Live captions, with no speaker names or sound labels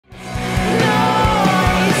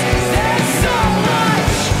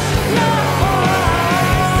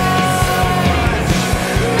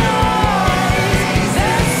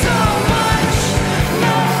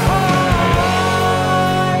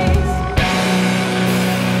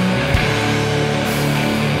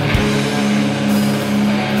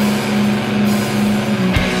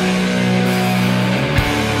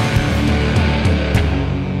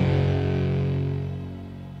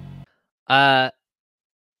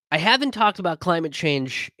I haven't talked about climate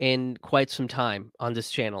change in quite some time on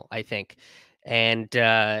this channel, I think. And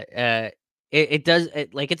it does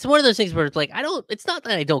like it's one of those things where it's like I don't it's not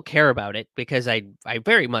that I don't care about it because I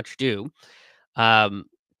very much do. Um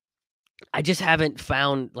I just haven't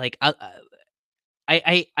found like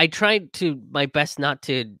I tried to my best not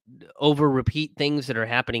to over repeat things that are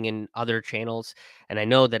happening in other channels, and I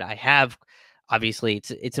know that I have. Obviously,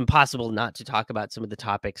 it's impossible not to talk about some of the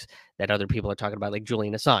topics that other people are talking about, like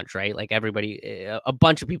Julian Assange, right? Like everybody, a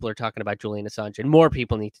bunch of people are talking about Julian Assange, and more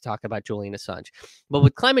people need to talk about Julian Assange. But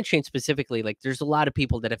with climate change specifically, like there's a lot of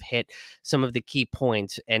people that have hit some of the key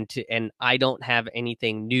points, and I don't have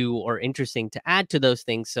anything new or interesting to add to those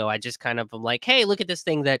things, so I just kind of am like, hey, look at this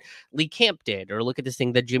thing that Lee Camp did, or look at this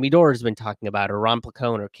thing that Jimmy Dore has been talking about, or Ron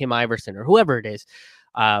Placone, or Kim Iverson, or whoever it is.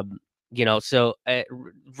 Um, so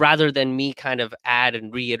rather than me kind of add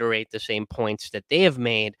and reiterate the same points that they have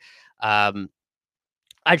made, I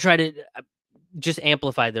try to just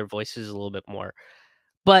amplify their voices a little bit more.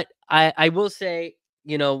 But I will say,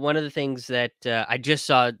 one of the things that I just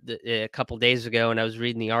saw a couple days ago, and I was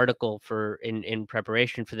reading the article for in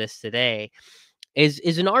preparation for this today,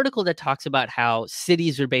 is an article that talks about how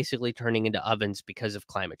cities are basically turning into ovens because of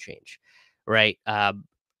climate change, right?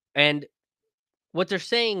 And what they're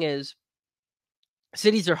saying is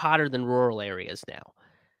cities are hotter than rural areas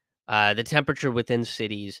now. The temperature within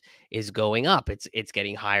cities is going up. It's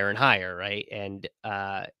getting higher and higher, right? And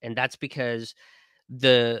that's because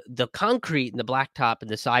the concrete and the blacktop and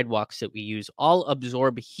the sidewalks that we use all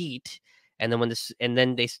absorb heat, and then when this and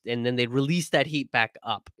then they release that heat back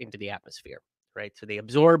up into the atmosphere, right? So they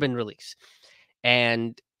absorb and release,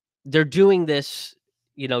 and they're doing this.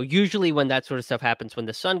 Usually when that sort of stuff happens, when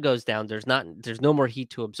the sun goes down, there's no more heat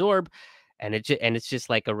to absorb, and it's just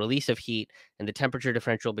like a release of heat, and the temperature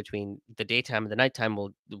differential between the daytime and the nighttime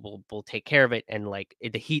will take care of it, and like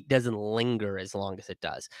the heat doesn't linger as long as it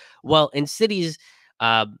does. Well, in cities,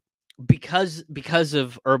 uh, because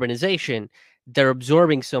of urbanization, they're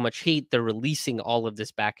absorbing so much heat, they're releasing all of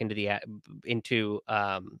this back into the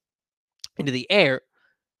air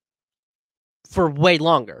for way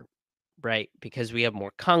longer, right? Because we have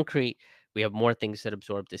more concrete, we have more things that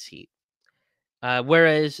absorb this heat.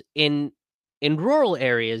 Whereas in rural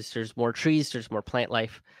areas, there's more trees, there's more plant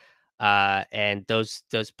life, and those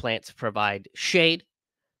plants provide shade.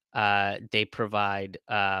 They provide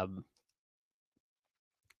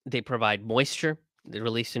moisture. They're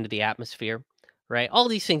released into the atmosphere, right? All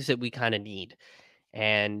these things that we kind of need,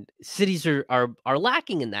 and cities are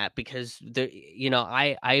lacking in that because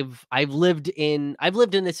I've lived in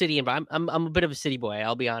the city, and I'm a bit of a city boy.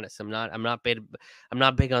 I'll be honest. I'm not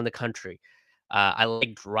big on the country. I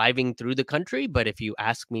like driving through the country, but if you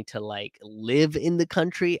ask me to like live in the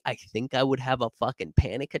country, I think I would have a fucking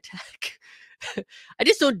panic attack. I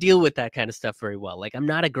just don't deal with that kind of stuff very well. Like I'm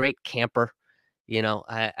not a great camper.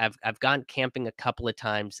 I've gone camping a couple of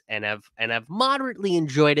times, and I've moderately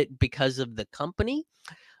enjoyed it because of the company.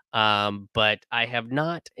 But I have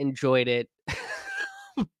not enjoyed it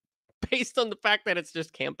based on the fact that it's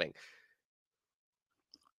just camping.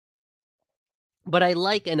 But I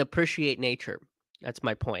like and appreciate nature. That's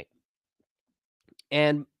my point.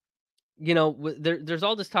 And there's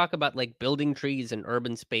all this talk about like building trees in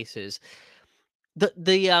urban spaces. The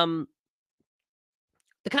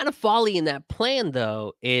kind of folly in that plan,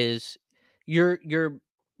 though, is you're you're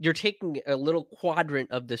you're taking a little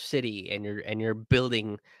quadrant of the city, and you're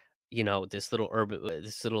building, this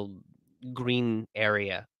little green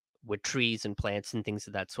area with trees and plants and things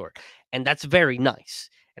of that sort. And that's very nice.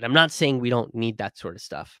 And I'm not saying we don't need that sort of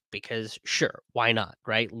stuff, because sure, why not,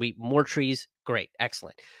 right? We more trees, great,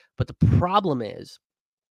 excellent. But the problem is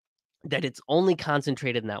that it's only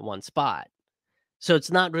concentrated in that one spot. So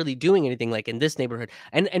it's not really doing anything like in this neighborhood.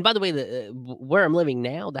 And by the way, where I'm living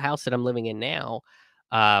now, the house that I'm living in now,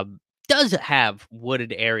 uh, does have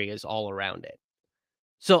wooded areas all around it.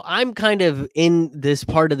 So I'm kind of in this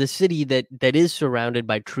part of the city that is surrounded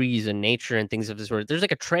by trees and nature and things of this sort. There's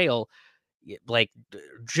like a trail, like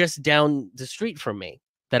just down the street from me,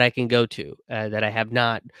 that I can go to, that I have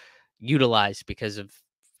not utilized because of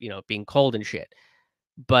being cold and shit.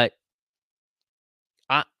 But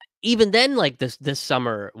I even then, like, this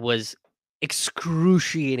summer was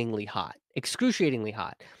excruciatingly hot,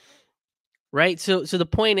 right? So the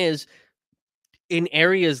point is, in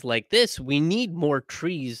areas like this, we need more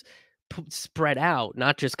trees spread out,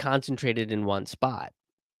 not just concentrated in one spot,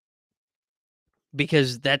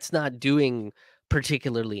 because that's not doing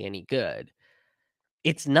particularly any good.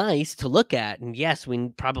 It's nice to look at, and yes, we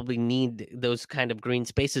probably need those kind of green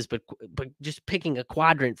spaces, but just picking a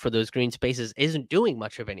quadrant for those green spaces isn't doing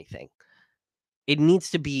much of anything. it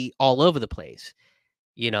needs to be all over the place.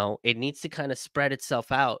 It needs to kind of spread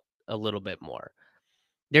itself out a little bit more.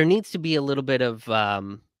 There needs to be a little bit of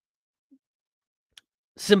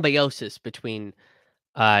symbiosis between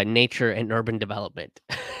nature and urban development,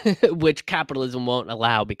 which capitalism won't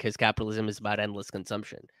allow because capitalism is about endless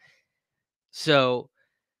consumption. So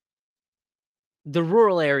the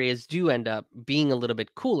rural areas do end up being a little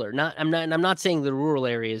bit cooler. I'm not saying the rural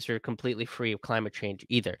areas are completely free of climate change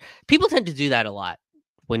either. People tend to do that a lot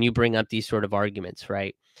when you bring up these sort of arguments,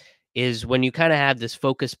 right? Is when you kind of have this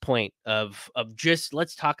focus point of just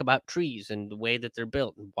let's talk about trees and the way that they're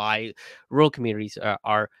built and why rural communities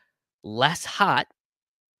are less hot,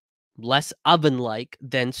 less oven-like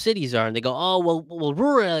than cities are, and they go, "Oh, well,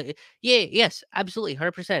 rural, yeah, yes, absolutely,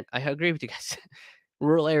 100%. I agree with you guys."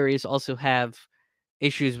 Rural areas also have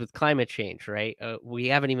issues with climate change, right? We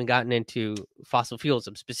haven't even gotten into fossil fuels.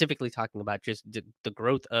 I'm specifically talking about just the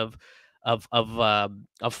growth of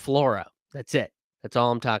flora. That's it. That's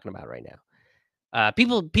all I'm talking about right now.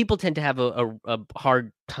 People tend to have a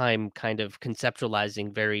hard time kind of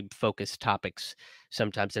conceptualizing very focused topics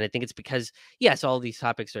sometimes, and I think it's because yes, all these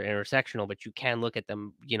topics are intersectional, but you can look at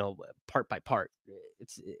them, part by part.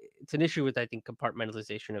 It's an issue with I think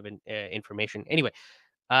compartmentalization of information. Anyway,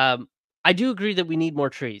 um, I do agree that we need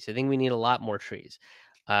more trees. I think we need a lot more trees.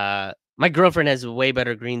 My girlfriend has a way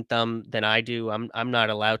better green thumb than I do. I'm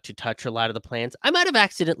not allowed to touch a lot of the plants. I might have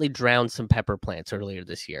accidentally drowned some pepper plants earlier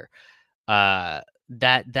this year.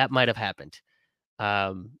 That might have happened.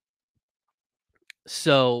 Um,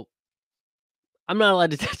 so I'm not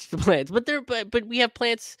allowed to touch the plants, but we have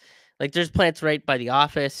plants. Like there's plants right by the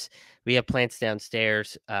office. We have plants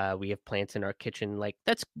downstairs. We have plants in our kitchen. Like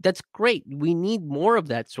that's great. We need more of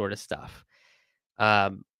that sort of stuff.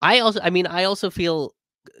 I also feel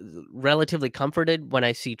relatively comforted when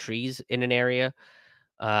I see trees in an area.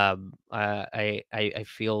 I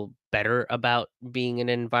feel better about being in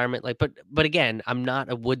an environment like, but again, I'm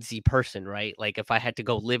not a woodsy person, right? Like if I had to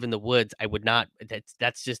go live in the woods, I would not.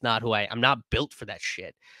 That's just not who I'm not built for that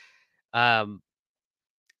shit. Um,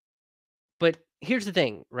 but here's the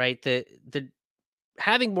thing, right? The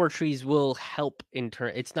having more trees will help in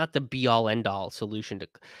turn. It's not the be all end all solution to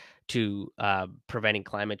preventing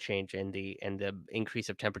climate change and the increase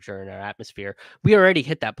of temperature in our atmosphere. We already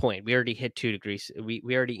hit that point. We already hit 2 degrees. We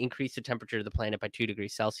already increased the temperature of the planet by 2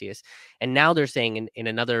 degrees Celsius, and now they're saying in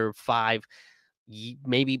another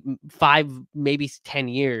maybe 10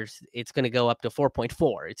 years, it's going to go up to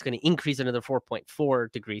 4.4. It's going to increase another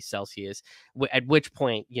 4.4 degrees Celsius. At which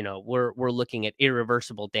point, we're looking at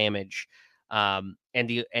irreversible damage. And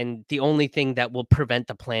the only thing that will prevent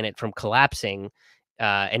the planet from collapsing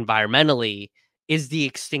environmentally is the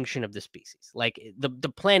extinction of the species. Like the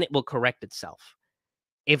planet will correct itself.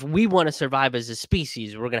 If we want to survive as a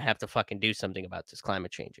species, we're gonna have to fucking do something about this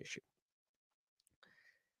climate change issue.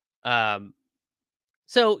 Um,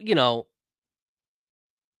 so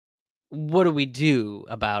what do we do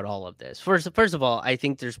about all of this? First of all, I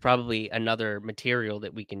think there's probably another material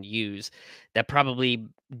that we can use that probably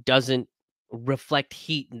doesn't reflect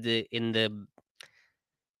heat in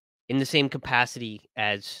the same capacity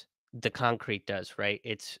as the concrete does, right?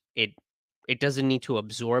 It doesn't need to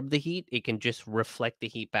absorb the heat. It can just reflect the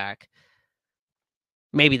heat back.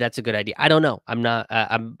 Maybe that's a good idea. I don't know. I'm not.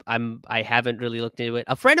 I haven't really looked into it.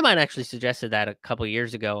 A friend of mine actually suggested that a couple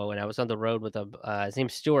years ago when I was on the road with him. His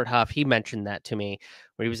name's Stuart Huff. He mentioned that to me,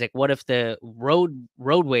 where he was like, "What if the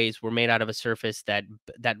roadways were made out of a surface that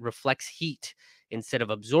reflects heat instead of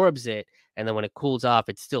absorbs it, and then when it cools off,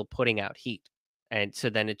 it's still putting out heat, and so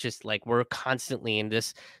then it's just like we're constantly in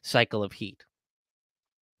this cycle of heat."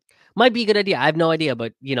 Might be a good idea. I have no idea,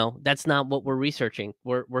 but that's not what we're researching.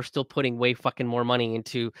 We're still putting way fucking more money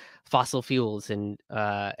into fossil fuels and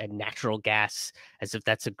natural gas as if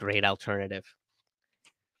that's a great alternative.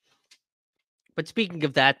 But speaking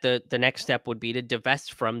of that, the next step would be to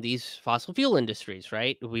divest from these fossil fuel industries,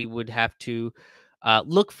 right? We would have to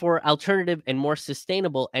look for alternative and more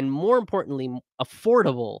sustainable and more importantly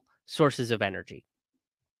affordable sources of energy.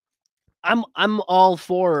 I'm all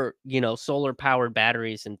for solar powered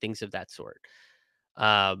batteries and things of that sort.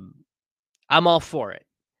 Um, I'm all for it.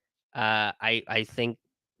 I think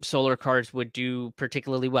solar cars would do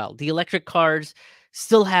particularly well. The electric cars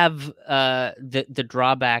still have the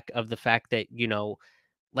drawback of the fact that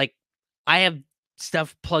like I have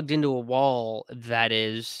stuff plugged into a wall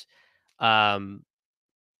um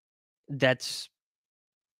that's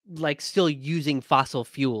like still using fossil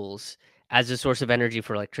fuels as a source of energy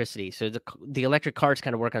for electricity. So the electric cars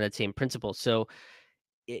kind of work on that same principle. So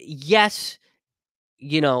yes,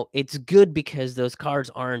 it's good because those cars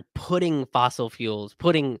aren't putting fossil fuels,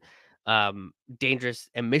 putting dangerous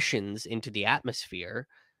emissions into the atmosphere,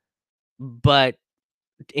 but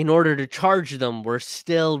in order to charge them, we're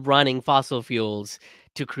still running fossil fuels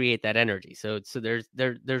to create that energy. So there's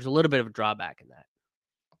a little bit of a drawback in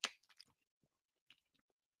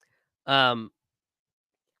that.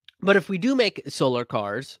 But if we do make solar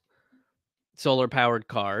powered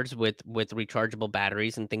cars with rechargeable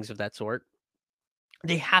batteries and things of that sort,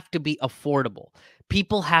 they have to be affordable.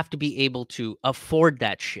 People have to be able to afford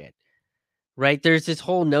that shit, right? There's this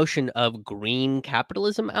whole notion of green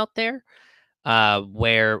capitalism out there,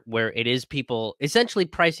 where it is people essentially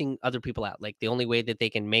pricing other people out. Like the only way that they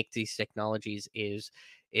can make these technologies is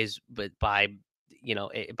but by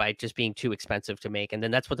by just being too expensive to make, and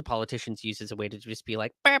then that's what the politicians use as a way to just be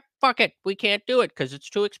like, "Bah, fuck it, we can't do it because it's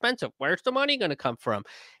too expensive. Where's the money going to come from?"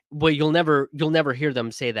 Well, you'll never hear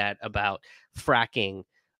them say that about fracking,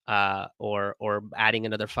 or adding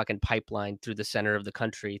another fucking pipeline through the center of the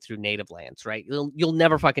country through native lands, right? You'll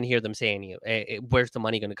never fucking hear them saying, where's the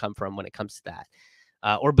money going to come from when it comes to that,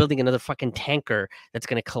 or building another fucking tanker that's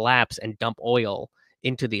going to collapse and dump oil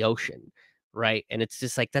into the ocean, right? And it's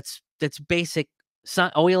just like that's basic.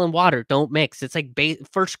 Oil and water don't mix. It's like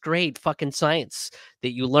first grade fucking science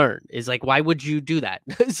that you learn. Is like, why would you do that?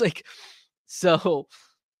 It's like, so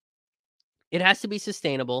it has to be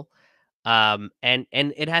sustainable, and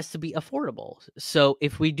it has to be affordable. So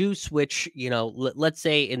if we do switch, let's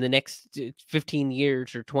say in the next 15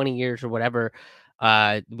 years or 20 years or whatever,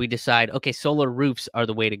 we decide, okay, solar roofs are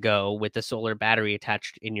the way to go with the solar battery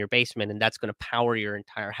attached in your basement, and that's going to power your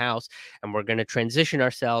entire house, and we're going to transition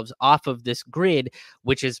ourselves off of this grid,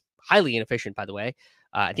 which is highly inefficient, by the way.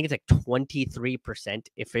 I think it's like 23%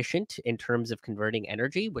 efficient in terms of converting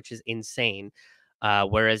energy, which is insane.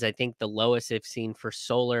 Whereas I think the lowest I've seen for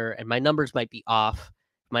solar, and my numbers might be off.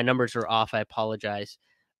 If my numbers are off, I apologize.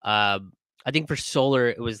 I think for solar,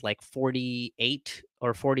 it was like 48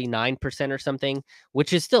 or 49% or something,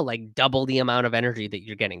 which is still like double the amount of energy that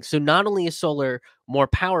you're getting. So not only is solar more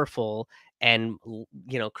powerful and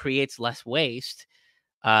creates less waste,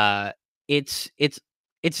 uh, it's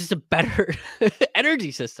just a better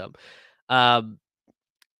energy system. Um,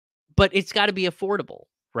 but it's got to be affordable,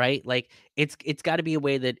 right? Like it's got to be a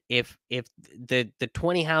way that if the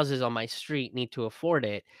 20 houses on my street need to afford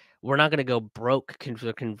it, we're not going to go broke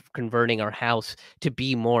converting our house to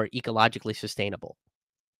be more ecologically sustainable.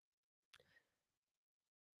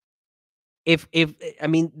 If I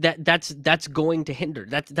mean that's going to hinder.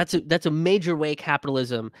 That's a major way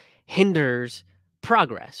capitalism hinders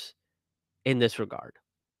progress in this regard.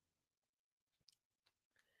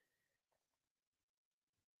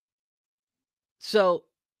 So,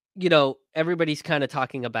 everybody's kind of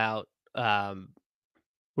talking about um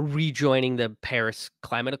rejoining the Paris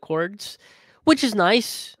Climate Accords, which is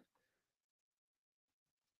nice,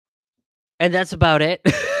 and that's about it.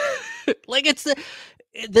 Like, it's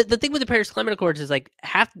the thing with the Paris Climate Accords is, like,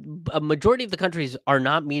 a majority of the countries are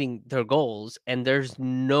not meeting their goals, and there's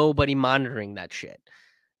nobody monitoring that shit.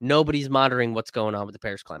 Nobody's monitoring what's going on with the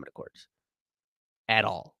Paris Climate Accords at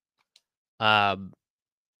all. Um,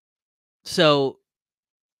 so,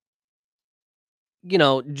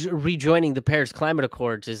 rejoining the Paris Climate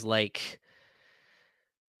Accords is like,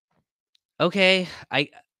 okay, I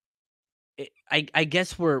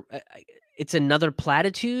guess it's another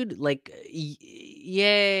platitude, like,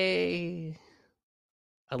 yay.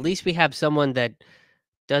 At least we have someone that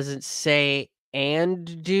doesn't say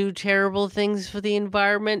and do terrible things for the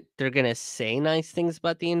environment. They're gonna say nice things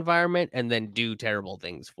about the environment and then do terrible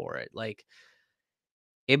things for it. Like,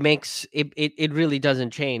 it really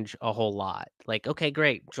doesn't change a whole lot. Like, okay,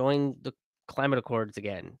 great, join the climate accords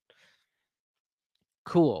again.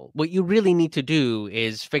 Cool. What you really need to do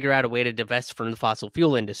is figure out a way to divest from the fossil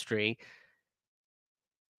fuel industry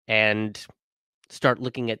and start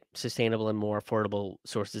looking at sustainable and more affordable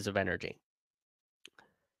sources of energy.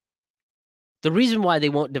 The reason why they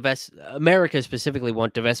won't divest, America specifically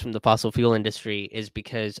won't divest from the fossil fuel industry, is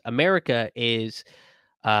because America is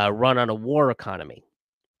run on a war economy,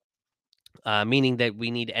 meaning that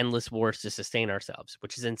we need endless wars to sustain ourselves,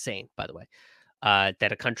 which is insane, by the way.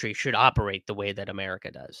 That a country should operate the way that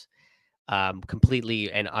America does,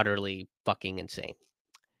 completely and utterly fucking insane.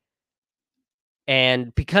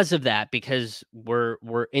 And because of that, because we're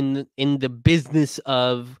in the business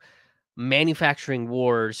of manufacturing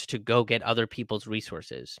wars to go get other people's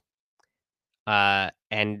resources,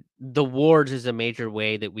 and the wars is a major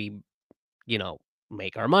way that we,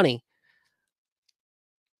 make our money.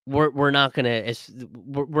 We're not gonna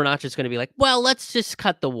we're not just gonna be like, well, let's just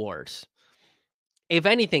cut the wars. If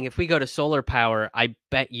anything, if we go to solar power, I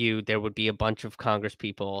bet you there would be a bunch of Congress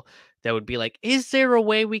people that would be like, "Is there a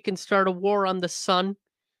way we can start a war on the sun?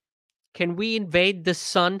 Can we invade the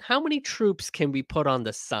sun? How many troops can we put on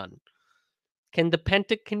the sun? Can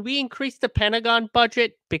we increase the Pentagon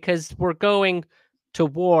budget because we're going to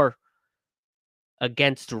war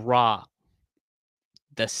against Ra,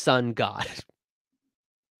 the sun god?"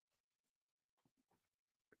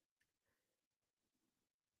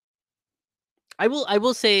 I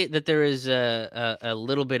will say that there is a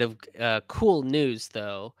little bit of cool news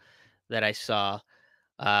though that I saw.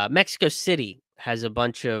 Mexico City has a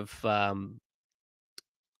bunch of uh,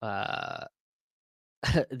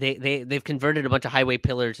 they've converted a bunch of highway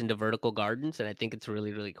pillars into vertical gardens, and I think it's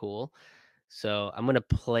really really cool. So I'm gonna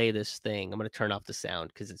play this thing. I'm gonna turn off the sound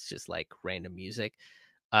because it's just like random music.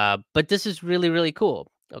 But this is really really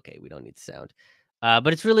cool. Okay, we don't need the sound.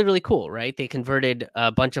 But it's really really cool, right? They converted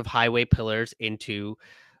a bunch of highway pillars into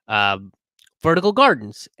um, vertical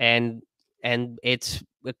gardens, and it's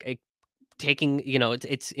taking,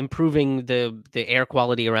 it's improving the air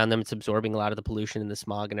quality around them. It's absorbing a lot of the pollution and the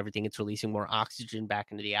smog and everything. It's releasing more oxygen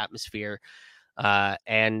back into the atmosphere.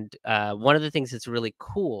 And one of the things that's really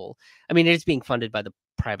cool, I mean, it's being funded by the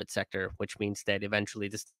private sector, which means that eventually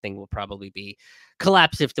this thing will probably be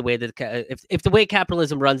collapse if the way that if the way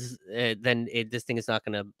capitalism runs, then this thing is not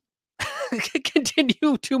going to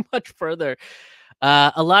continue too much further.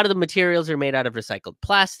 A lot of the materials are made out of recycled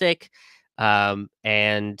plastic,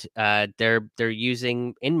 and they're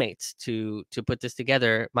using inmates to put this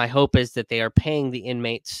together. My hope is that they are paying the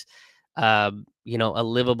inmates, a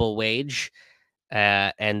livable wage,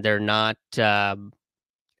 and they're not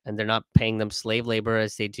paying them slave labor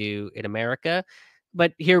as they do in America.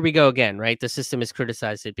 But here we go again, right? The system has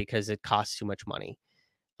criticized it because it costs too much money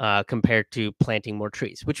compared to planting more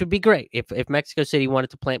trees, which would be great. If Mexico City wanted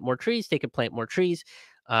to plant more trees, they could plant more trees,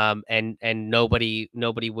 and nobody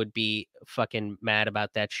would be fucking mad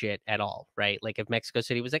about that shit at all, right? Like if Mexico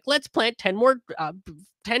City was like, let's plant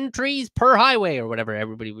 10 trees per highway or whatever,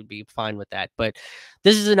 everybody would be fine with that. But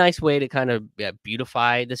this is a nice way to kind of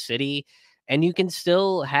beautify the city, and you can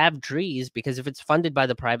still have trees because if it's funded by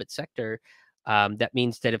the private sector. That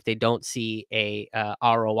means that if they don't see a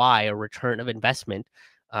ROI, a return of investment,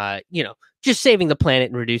 just saving the planet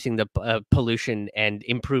and reducing the pollution and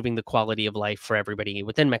improving the quality of life for everybody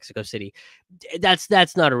within Mexico City. That's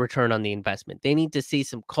not a return on the investment. They need to see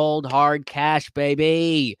some cold hard cash,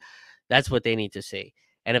 baby. That's what they need to see.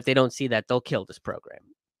 And if they don't see that, they'll kill this program.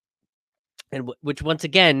 And which once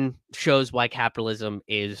again shows why capitalism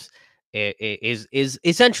is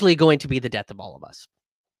essentially going to be the death of all of us.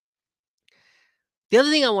 The other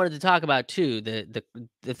thing I wanted to talk about too,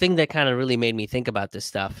 the thing that kind of really made me think about this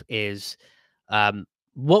stuff is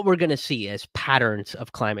what we're going to see as patterns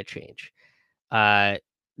of climate change. Uh,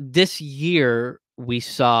 this year, we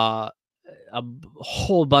saw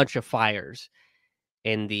whole bunch of fires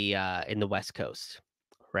in the West Coast,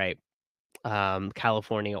 right?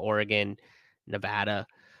 California, Oregon, Nevada.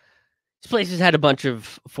 These places had a bunch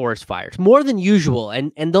of forest fires, more than usual,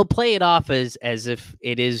 and they'll play it off as if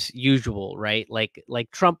it is usual, right? Like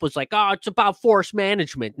Trump was like, "Oh, it's about forest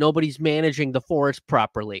management. Nobody's managing the forest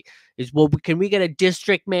properly." Well, can we get a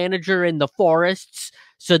district manager in the forests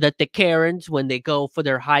so that the Karens, when they go for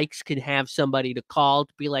their hikes, can have somebody to call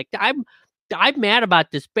to be like, I'm mad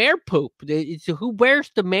about this bear poop. So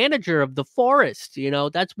where's the manager of the forest?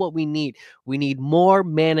 That's what we need. We need more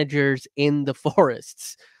managers in the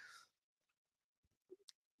forests.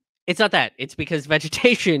 It's not that. It's because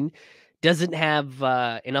vegetation doesn't have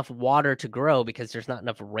enough water to grow because there's not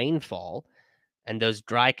enough rainfall, and those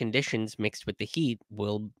dry conditions mixed with the heat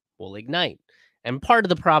will ignite. And part of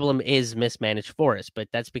the problem is mismanaged forests, but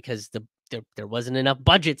that's because there wasn't enough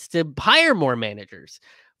budgets to hire more managers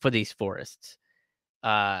for these forests.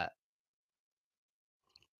 Uh,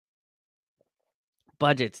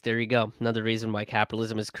 Budgets. There you go. Another reason why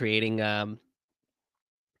capitalism is creating the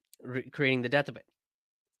death of it.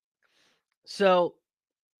 So,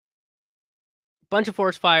 bunch of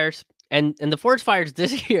forest fires, and the forest fires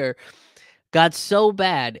this year got so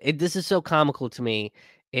bad. This is so comical to me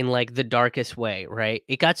in like the darkest way, right?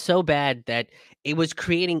 It got so bad that it was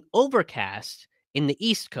creating overcast in the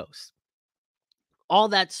East Coast. All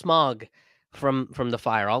that smog from the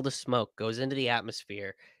fire, all the smoke goes into the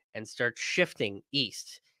atmosphere and starts shifting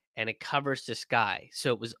east, and it covers the sky.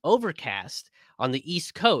 So it was overcast on the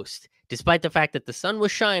East Coast despite the fact that the sun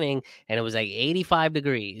was shining and it was like 85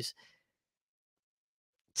 degrees.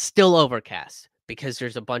 Still overcast because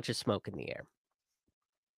there's a bunch of smoke in the air.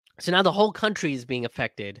 So now the whole country is being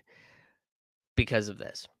affected because of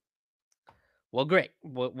this. Well, great.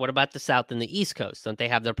 What about the South and the East Coast? Don't they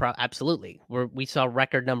have their absolutely. We saw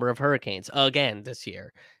record number of hurricanes again this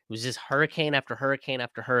year. It was just hurricane after hurricane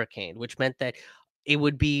after hurricane, which meant that it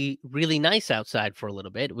would be really nice outside for a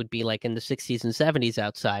little bit. It would be like in the 60s and 70s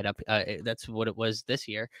outside up. That's what it was this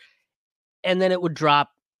year. And then it would drop,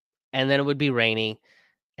 and then it would be rainy,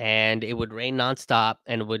 and it would rain nonstop,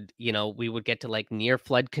 and would, we would get to like near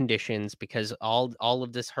flood conditions because all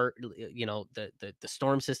of this hurt, the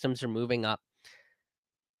storm systems are moving up,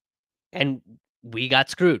 and we got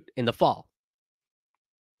screwed in the fall.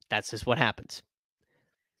 That's just what happens.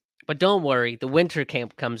 But don't worry, the winter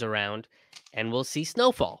camp comes around, and we'll see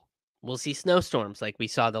snowfall. We'll see snowstorms like we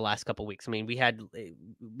saw the last couple weeks. I mean, we had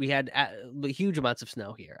huge amounts of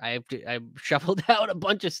snow here. I shoveled out a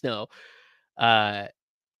bunch of snow, uh,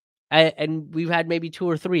 and we've had maybe 2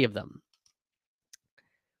 or 3 of them.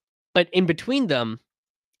 But in between them,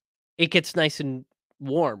 it gets nice and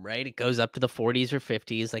warm, right? It goes up to the 40s or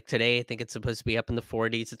 50s. Like today, I think it's supposed to be up in the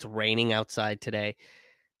 40s. It's raining outside today.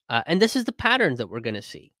 And this is the pattern that we're going to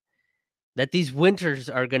see, that these winters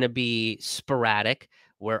are going to be sporadic,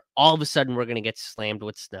 where all of a sudden we're going to get slammed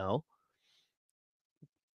with snow.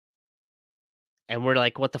 And we're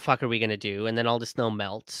like, what the fuck are we going to do? And then all the snow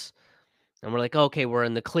melts. And we're like, okay, we're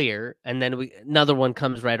in the clear. And then another one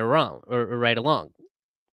comes right around or right along.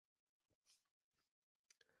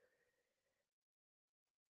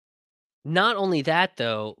 Not only that,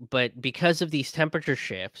 though, but because of these temperature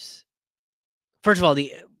shifts, first of all,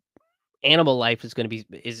 the animal life is going to be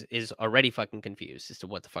is already fucking confused as to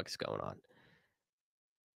what the fuck is going on.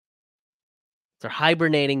 They're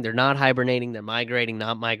hibernating, they're not hibernating, they're migrating,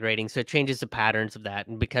 not migrating. So it changes the patterns of that.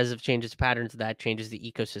 And because of changes the patterns of that, changes the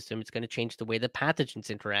ecosystem, it's going to change the way the pathogens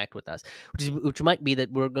interact with us, which might be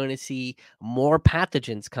that we're going to see more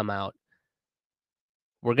pathogens come out.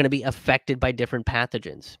 We're going to be affected by different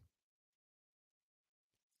pathogens.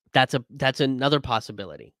 That's another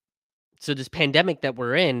possibility. So this pandemic that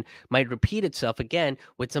we're in might repeat itself again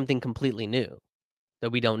with something completely new that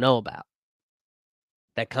we don't know about.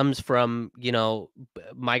 That comes from,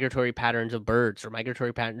 migratory patterns of birds or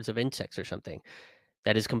migratory patterns of insects or something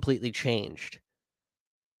that is completely changed.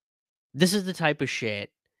 This is the type of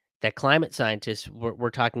shit that climate scientists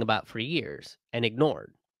were talking about for years and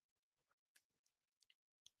ignored.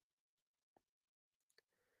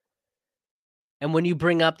 And when you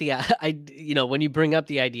bring up the when you bring up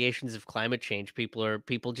the ideations of climate change,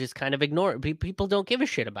 people just kind of ignore it. People don't give a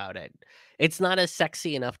shit about it. It's not a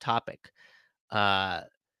sexy enough topic. Uh,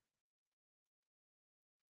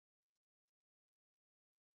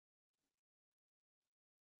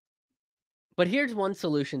 but here's one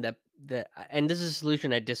solution and this is a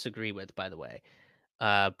solution I disagree with, by the way.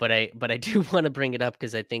 But I do want to bring it up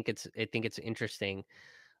because I think it's interesting.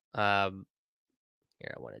 Um,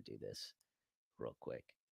 Here, I want to do this real quick.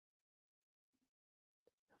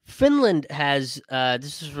 Finland has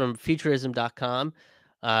this is from futurism.com.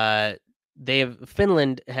 Uh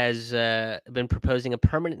Finland has been proposing a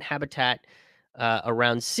permanent habitat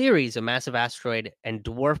around Ceres, a massive asteroid and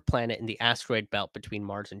dwarf planet in the asteroid belt between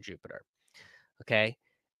Mars and Jupiter. Okay?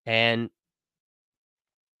 And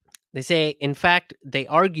they say, in fact, they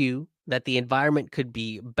argue that the environment could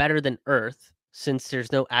be better than Earth since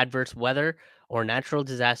there's no adverse weather or natural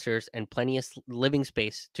disasters and plenty of living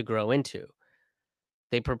space to grow into.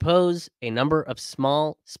 They propose a number of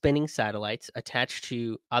small spinning satellites attached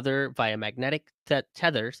to other via magnetic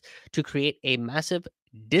tethers to create a massive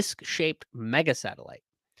disc shaped megasatellite.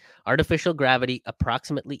 Artificial gravity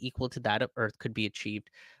approximately equal to that of Earth could be achieved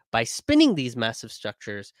by spinning these massive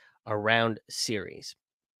structures around Ceres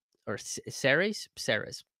or Ceres?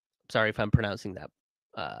 Ceres. Sorry if I'm pronouncing that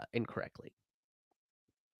incorrectly.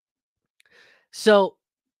 So,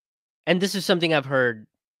 and this is something I've heard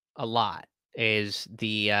a lot, is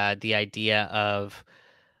the idea of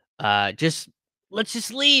just let's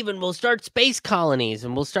just leave and we'll start space colonies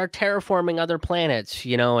and we'll start terraforming other planets,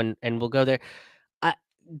 and we'll go there. I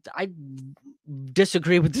I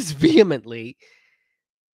disagree with this vehemently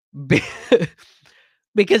be-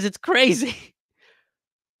 because it's crazy.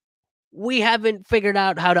 We haven't figured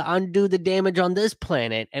out how to undo the damage on this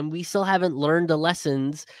planet, and we still haven't learned the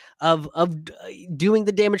lessons of doing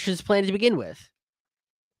the damage to this planet to begin with.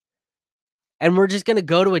 And we're just gonna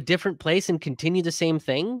go to a different place and continue the same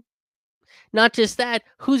thing? Not just that,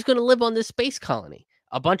 who's gonna live on this space colony?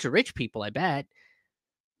 A bunch of rich people, I bet.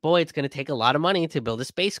 Boy, it's gonna take a lot of money to build a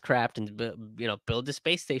spacecraft and build a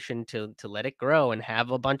space station to let it grow and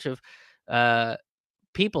have a bunch of uh,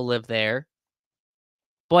 people live there.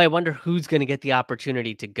 Boy, I wonder who's gonna get the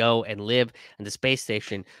opportunity to go and live in the space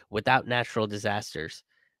station without natural disasters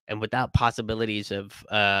and without possibilities of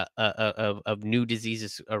new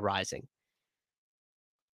diseases arising.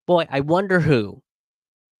 Boy, I wonder who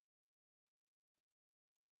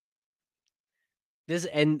this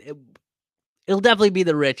and it'll definitely be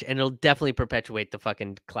the rich, and it'll definitely perpetuate the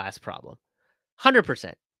fucking class problem.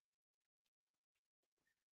 100%.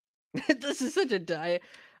 This is such a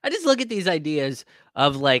I just look at these ideas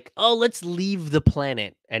of like, oh, let's leave the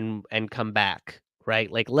planet and come back, right?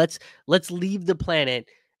 Like let's leave the planet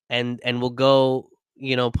and we'll go,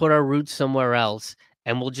 put our roots somewhere else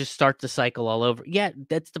and we'll just start the cycle all over. Yeah,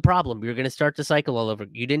 that's the problem. You're going to start the cycle all over.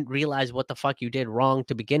 You didn't realize what the fuck you did wrong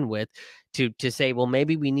to begin with to say, well,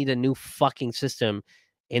 maybe we need a new fucking system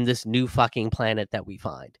in this new fucking planet that we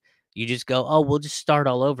find. You just go, oh, we'll just start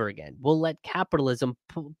all over again. We'll let capitalism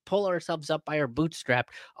pull ourselves up by our bootstrap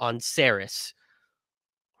on Ceres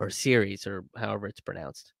or Ceres or however it's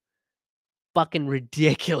pronounced. Fucking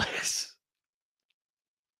ridiculous.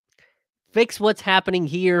 Fix what's happening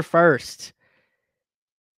here first.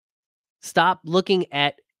 Stop looking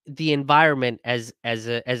at the environment as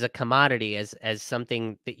a commodity, as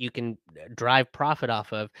something that you can drive profit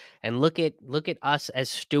off of, and look at us as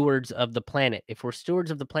stewards of the planet. If we're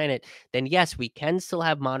stewards of the planet, then yes, we can still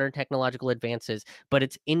have modern technological advances, but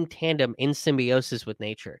it's in tandem, in symbiosis with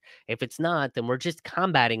nature. If it's not, then we're just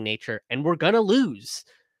combating nature and we're gonna lose.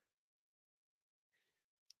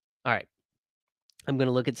 All right, I'm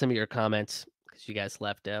gonna look at some of your comments because you guys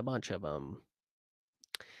left a bunch of them.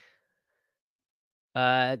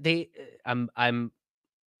 They I'm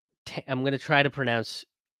gonna try to pronounce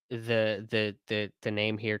the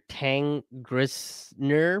name here. Tang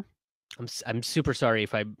Grisner. I'm super sorry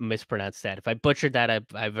if I mispronounced that. If I butchered that,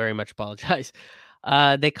 I very much apologize.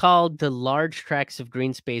 They called the large tracts of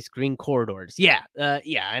green space green corridors. Yeah,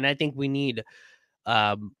 yeah, and I think we need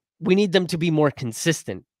them to be more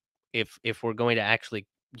consistent if we're going to actually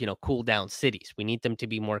cool down cities. We need them to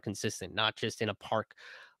be more consistent, not just in a park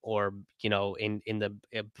or in the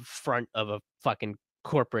front of a fucking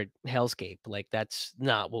corporate hellscape. Like that's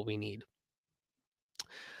not what we need.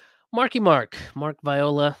 Mark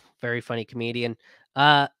Viola, very funny comedian.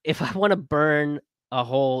 If I want to burn a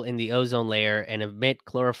hole in the ozone layer and emit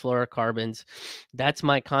chlorofluorocarbons, that's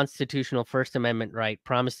my constitutional First Amendment right,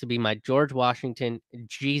 promised to be my George Washington,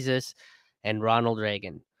 Jesus, and Ronald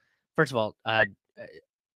Reagan. First of all,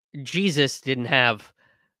 Jesus didn't have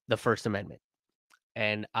the First Amendment,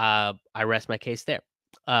 and I rest my case there.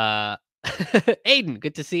 Aiden,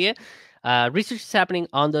 good to see you. Research is happening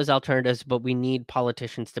on those alternatives, but we need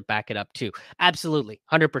politicians to back it up too. Absolutely,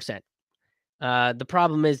 100%. The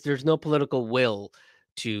problem is there's no political will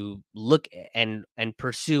to look and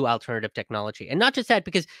pursue alternative technology, and not just that,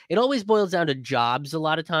 because it always boils down to jobs. A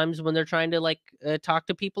lot of times when they're trying to talk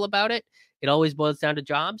to people about it, it always boils down to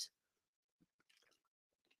jobs.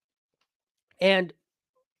 And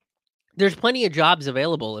there's plenty of jobs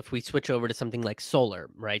available if we switch over to something like solar,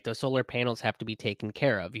 right? Those solar panels have to be taken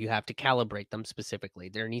care of. You have to calibrate them specifically.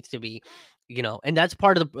 There needs to be, and that's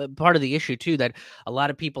part of the issue too, that a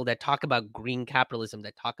lot of people that talk about green capitalism,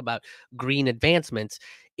 that talk about green advancements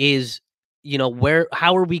is,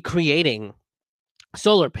 how are we creating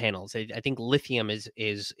solar panels? I think lithium is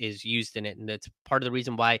used in it, and that's part of the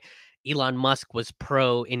reason why Elon Musk was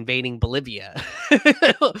pro invading Bolivia.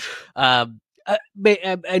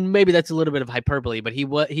 And maybe that's a little bit of hyperbole, but he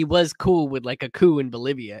was cool with like a coup in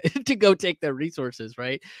Bolivia to go take their resources,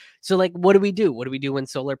 right? So like, what do we do? What do we do when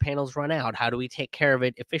solar panels run out? How do we take care of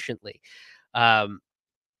it efficiently? Um,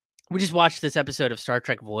 we just watched this episode of Star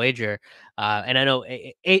Trek Voyager, and I know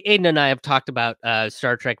Aiden and I have talked about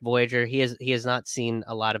Star Trek Voyager. He has not seen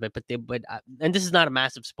a lot of it, but and this is not a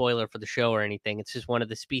massive spoiler for the show or anything. It's just one of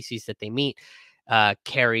the species that they meet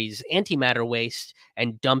carries antimatter waste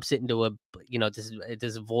and dumps it into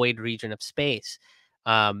this void region of space.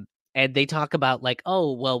 And they talk about like,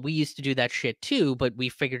 oh well, we used to do that shit too, but we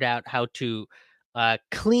figured out how to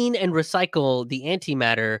clean and recycle the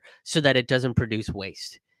antimatter so that it doesn't produce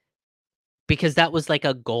waste, because that was like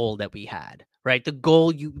a goal that we had, right? The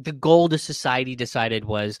goal the society decided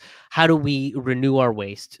was, how do we renew our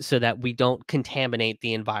waste so that we don't contaminate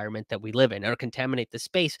the environment that we live in or contaminate the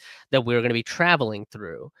space that we're going to be traveling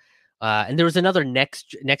through. And there was another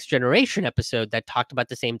next generation episode that talked about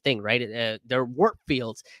the same thing, right? Their work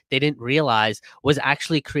fields, they didn't realize, was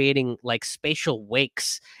actually creating like spatial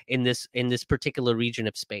wakes in this particular region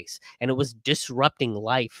of space, and it was disrupting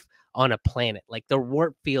life on a planet. Like the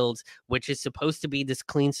warp fields, which is supposed to be this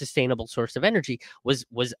clean, sustainable source of energy,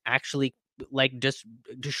 was actually like just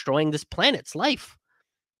destroying this planet's life.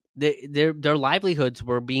 Their livelihoods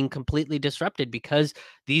were being completely disrupted because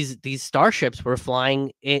these starships were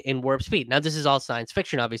flying in warp speed. Now, this is all science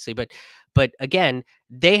fiction, obviously, but again,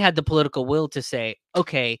 they had the political will to say,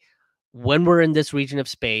 okay, when we're in this region of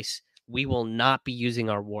space, we will not be using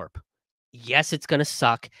our warp. Yes, it's going to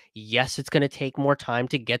suck. Yes, it's going to take more time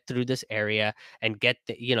to get through this area and get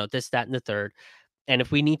this, that, and the third. And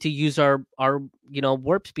if we need to use our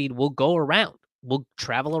warp speed, we'll go around. We'll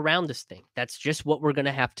travel around this thing. That's just what we're going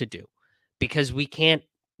to have to do, because we can't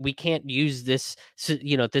use this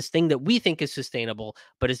this thing that we think is sustainable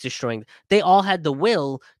but is destroying. They all had the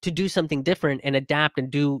will to do something different and adapt and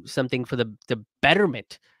do something for the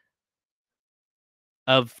betterment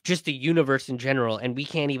of just the universe in general, and we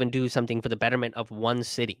can't even do something for the betterment of one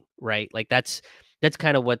city, right? Like that's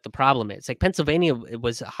kind of what the problem is. Like Pennsylvania, it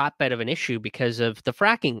was a hotbed of an issue because of the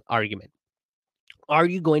fracking argument. Are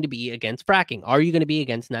you going to be against fracking? Are you going to be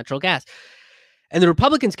against natural gas? And the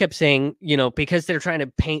Republicans kept saying, because they're trying to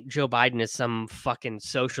paint Joe Biden as some fucking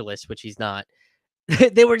socialist, which he's not.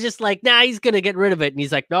 They were just like, nah, he's going to get rid of it. And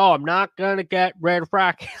he's like, no, I'm not going to get rid of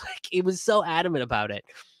fracking. Like, he was so adamant about it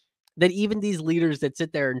that even these leaders that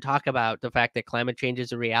sit there and talk about the fact that climate change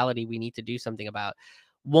is a reality we need to do something about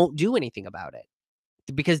won't do anything about it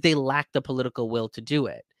because they lack the political will to do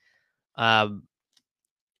it.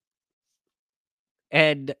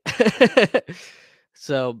 And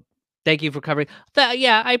so thank you for covering that.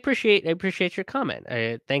 Yeah, I appreciate your comment.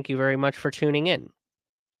 Thank you very much for tuning in.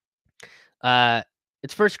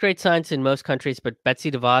 It's first grade science in most countries, but Betsy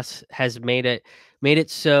DeVos has made it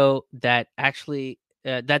so that actually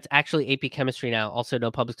that's actually AP chemistry now. Also, no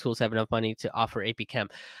public schools have enough money to offer AP Chem.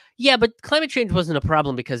 Yeah, but climate change wasn't a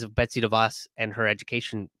problem because of Betsy DeVos and her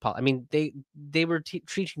education. I mean, they were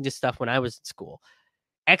teaching this stuff when I was in school.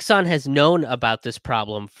 Exxon has known about this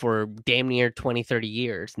problem for damn near 20, 30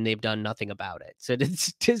 years, and they've done nothing about it. So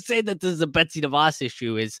to say that this is a Betsy DeVos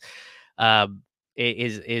issue is I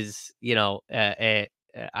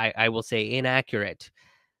will say inaccurate.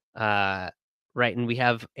 Right, and we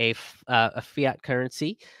have a fiat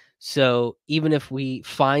currency, so even if we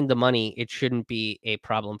find the money, it shouldn't be a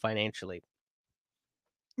problem financially.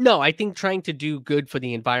 No, I think trying to do good for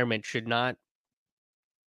the environment should not.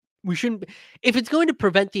 We shouldn't, if it's going to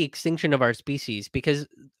prevent the extinction of our species, because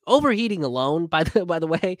overheating alone, by the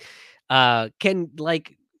way, can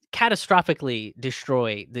like catastrophically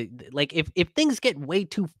destroy like if things get way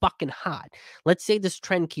too fucking hot. Let's say this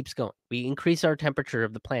trend keeps going. We increase our temperature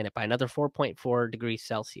of the planet by another 4.4 degrees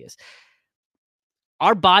Celsius.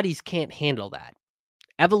 Our bodies can't handle that.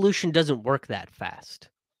 Evolution doesn't work that fast.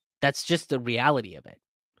 That's just the reality of it.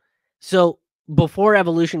 So before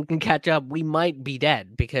evolution can catch up, we might be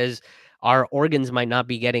dead because our organs might not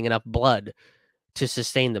be getting enough blood to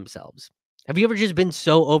sustain themselves. Have you ever just been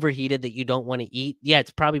so overheated that you don't want to eat? Yeah, it's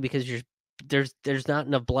probably because there's not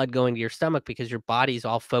enough blood going to your stomach because your body's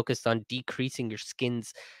all focused on decreasing your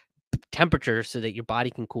skin's temperature so that your body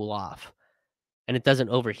can cool off and it doesn't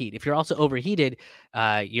overheat. If you're also overheated,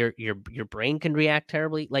 your brain can react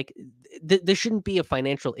terribly. Like this shouldn't be a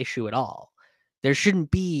financial issue at all. There shouldn't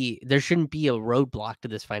be a roadblock to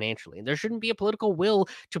this financially, and there shouldn't be a political will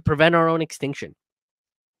to prevent our own extinction.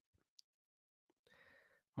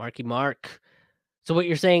 Marky Mark. So what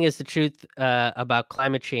you're saying is the truth about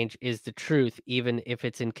climate change is the truth, even if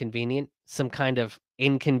it's inconvenient, some kind of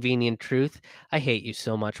inconvenient truth. I hate you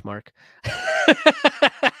so much, Mark.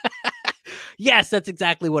 Yes, that's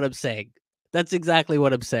exactly what I'm saying. That's exactly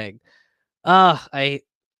what I'm saying. I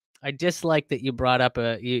dislike that you brought up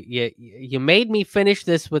you made me finish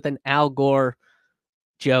this with an Al Gore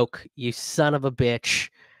joke, you son of a bitch.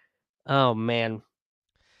 Oh man.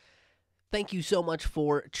 Thank you so much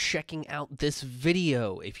for checking out this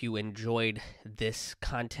video. If you enjoyed this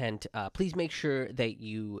content, please make sure that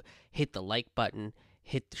you hit the like button,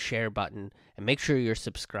 hit the share button, and make sure you're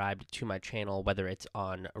subscribed to my channel, whether it's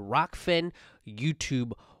on Rockfin,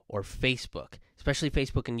 YouTube, or Facebook. Especially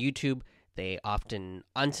Facebook and YouTube. They often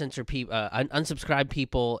unsubscribe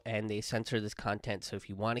people, and they censor this content. So if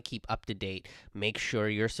you want to keep up to date, make sure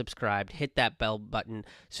you're subscribed. Hit that bell button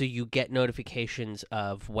so you get notifications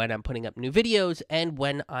of when I'm putting up new videos and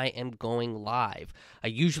when I am going live. I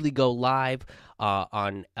usually go live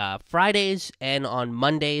on Fridays and on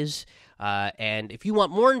Mondays. And if you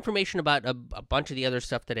want more information about a bunch of the other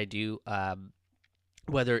stuff that I do,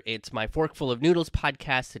 whether it's my Forkful of Noodles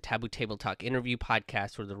podcast, the Taboo Table Talk interview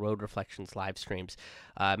podcast, or the Road Reflections live streams,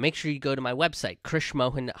 make sure you go to my website,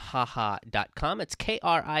 krishmohanhaha.com. It's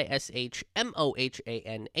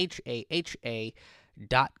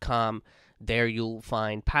KRISHMOHANHAHA.com. There you'll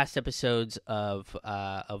find past episodes of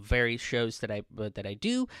various shows that I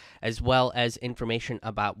do, as well as information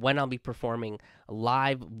about when I'll be performing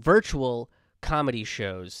live virtual comedy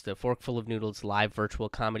shows, the Forkful of Noodles live virtual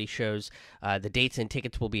comedy shows. The dates and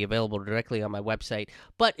tickets will be available directly on my website.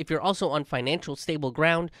 But if you're also on financial stable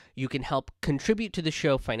ground, you can help contribute to the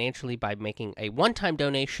show financially by making a one-time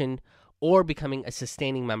donation or becoming a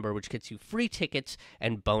sustaining member, which gets you free tickets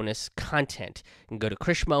and bonus content. You can go to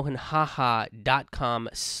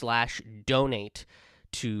krishmohanhaha.com/donate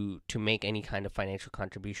to make any kind of financial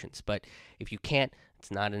contributions. But if you can't,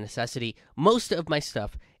 it's not a necessity. Most of my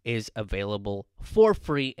stuff is available for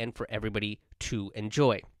free and for everybody to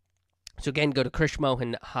enjoy. So again, go to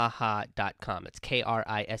krishmohanhaha.com. It's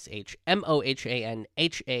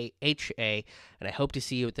KRISHMOHANHAHA, and I hope to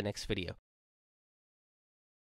see you at the next video.